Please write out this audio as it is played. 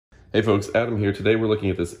Hey folks, Adam here. Today we're looking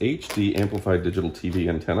at this HD amplified digital TV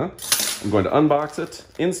antenna. I'm going to unbox it,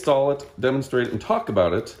 install it, demonstrate it, and talk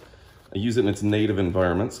about it. I use it in its native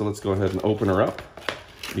environment, so let's go ahead and open her up.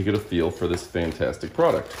 You get a feel for this fantastic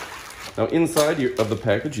product. Now inside of the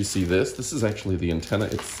package you see this. This is actually the antenna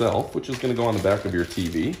itself, which is going to go on the back of your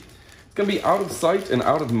TV. It's going to be out of sight and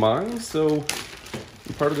out of mind, so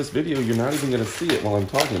in part of this video you're not even going to see it while I'm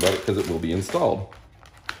talking about it because it will be installed.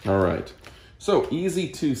 All right. So easy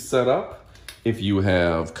to set up. If you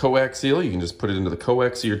have coaxial, you can just put it into the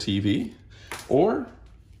coax of your TV, or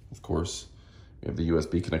of course, you have the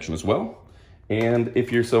USB connection as well. And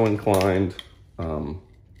if you're so inclined, I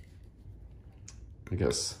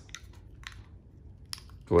guess,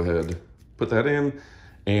 go ahead, put that in,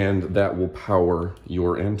 and that will power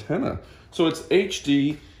your antenna. So it's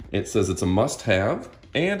HD, it says it's a must-have,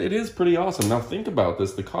 and it is pretty awesome. Now think about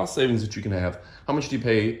this, the cost savings that you can have. How much do you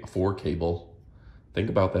pay for cable? Think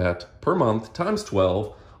about that per month times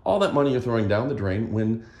 12, all that money you're throwing down the drain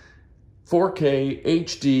when 4K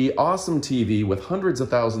HD awesome TV with hundreds of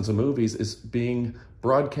thousands of movies is being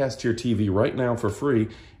broadcast to your TV right now for free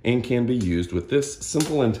and can be used with this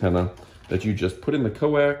simple antenna that you just put in the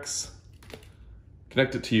coax,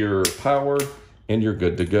 connect it to your power, and you're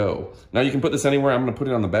good to go. Now you can put this anywhere. I'm gonna put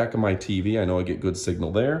it on the back of my TV. I know I get good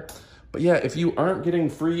signal there. But yeah, if you aren't getting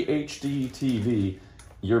free HD TV,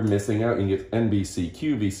 you're missing out. You can get NBC,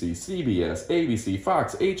 QVC, CBS, ABC,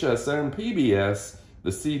 Fox, HSN, PBS,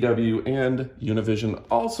 the CW, and Univision,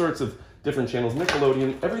 all sorts of different channels,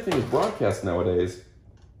 Nickelodeon, everything is broadcast nowadays.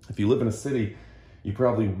 If you live in a city, you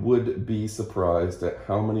probably would be surprised at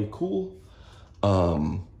how many cool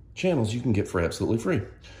channels you can get for absolutely free.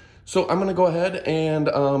 So I'm gonna go ahead and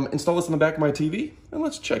install this in the back of my TV, and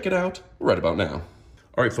let's check it out right about now.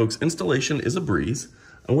 All right, folks, installation is a breeze.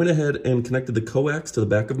 I went ahead and connected the coax to the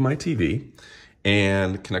back of my TV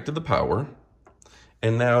and connected the power.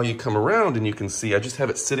 And now you come around and you can see I just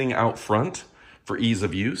have it sitting out front for ease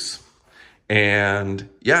of use. And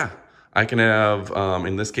yeah, I can have,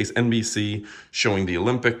 in this case, NBC showing the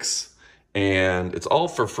Olympics. And it's all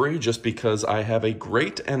for free just because I have a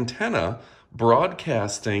great antenna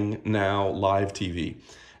broadcasting now live TV.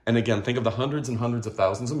 And again, think of the hundreds and hundreds of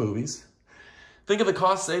thousands of movies. Think of the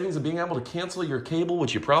cost savings of being able to cancel your cable,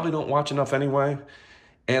 which you probably don't watch enough anyway,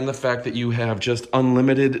 and the fact that you have just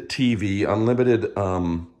unlimited TV, unlimited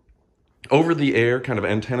over-the-air kind of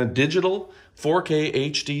antenna, digital 4K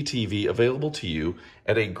HD TV available to you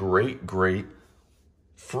at a great, great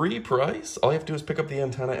free price. All you have to do is pick up the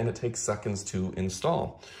antenna and it takes seconds to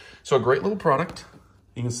install. So a great little product.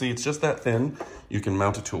 You can see it's just that thin. You can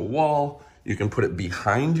mount it to a wall. You can put it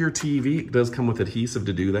behind your TV. It does come with adhesive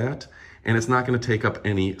to do that. And it's not going to take up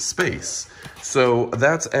any space. So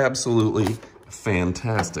that's absolutely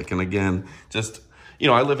fantastic. And again, just, you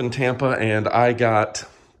know, I live in Tampa and I got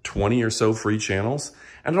 20 or so free channels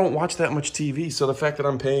and I don't watch that much TV. So the fact that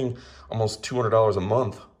I'm paying almost $200 a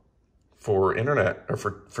month for internet or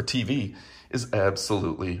for TV is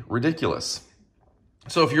absolutely ridiculous.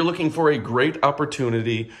 So if you're looking for a great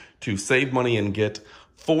opportunity to save money and get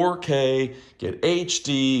 4K, get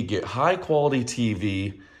HD, get high quality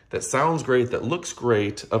TV, that sounds great, that looks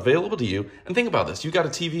great, available to you. And think about this, you got a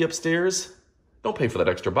TV upstairs, don't pay for that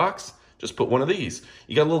extra box, just put one of these.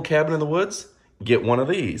 You got a little cabin in the woods, get one of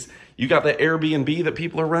these. You got that Airbnb that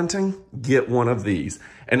people are renting, get one of these.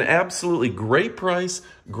 An absolutely great price,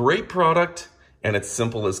 great product, and it's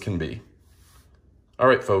simple as can be. All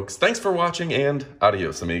right, folks, thanks for watching and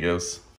adios, amigos.